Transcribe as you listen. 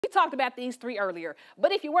We talked about these three earlier,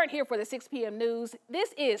 but if you weren't here for the 6 p.m. news,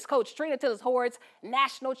 this is Coach Trinity Horde's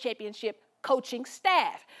national championship coaching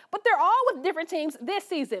staff. But they're all with different teams this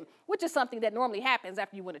season, which is something that normally happens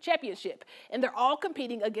after you win a championship. And they're all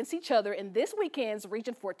competing against each other in this weekend's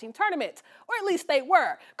Region XIV tournament, or at least they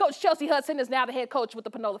were. Coach Chelsea Hudson is now the head coach with the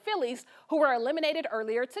Panola Phillies, who were eliminated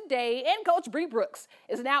earlier today, and Coach Bree Brooks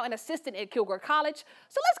is now an assistant at Kilgore College.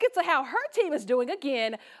 So let's get to how her team is doing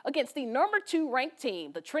again against the #2 ranked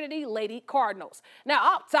team, the Trinity Lady Cardinals.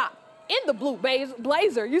 Now up top, in the blue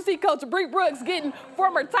blazer, you see Coach Bree Brooks getting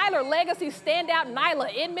former Tyler Legacy standout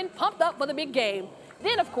Nyla Inman pumped up for the big game.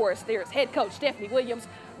 Then, of course, there's head coach Stephanie Williams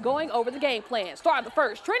going over the game plan. Start the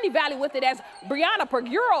first, Trinity Valley with it as Brianna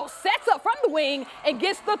Perguro sets up from the wing and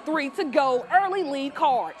gets the 3 to go early lead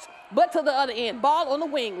cards. But to the other end, ball on the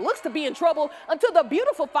wing, looks to be in trouble until the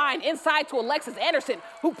beautiful find inside to Alexis Anderson,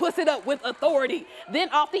 who puts it up with authority. Then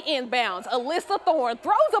off the inbounds, Alyssa Thorne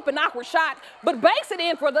throws up an awkward shot, but banks it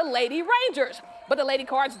in for the Lady Rangers. But the Lady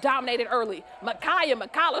Cards dominated early. Micaiah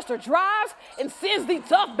McAllister drives and sends the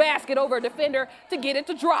tough basket over a defender to get it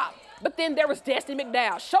to drop. But then there was Destiny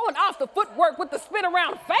McDowell showing off the footwork with the spin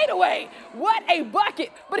around fadeaway. What a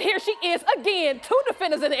bucket. But here she is again, 2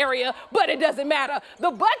 defenders in the area, but it doesn't matter. The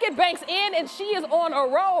bucket banks in and she is on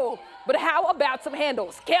a roll. But how about some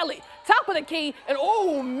handles? Kelly, top of the key, and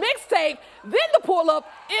oh, mixtape. Then the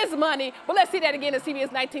pull-up is money. But let's see that again in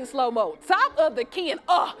CBS 19 slow-mo. Top of the key, and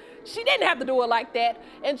she didn't have to do it like that.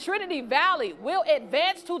 And Trinity Valley will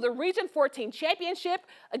advance to the Region 14 championship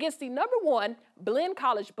against the #1 Blinn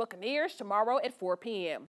College Buccaneers tomorrow at 4 p.m.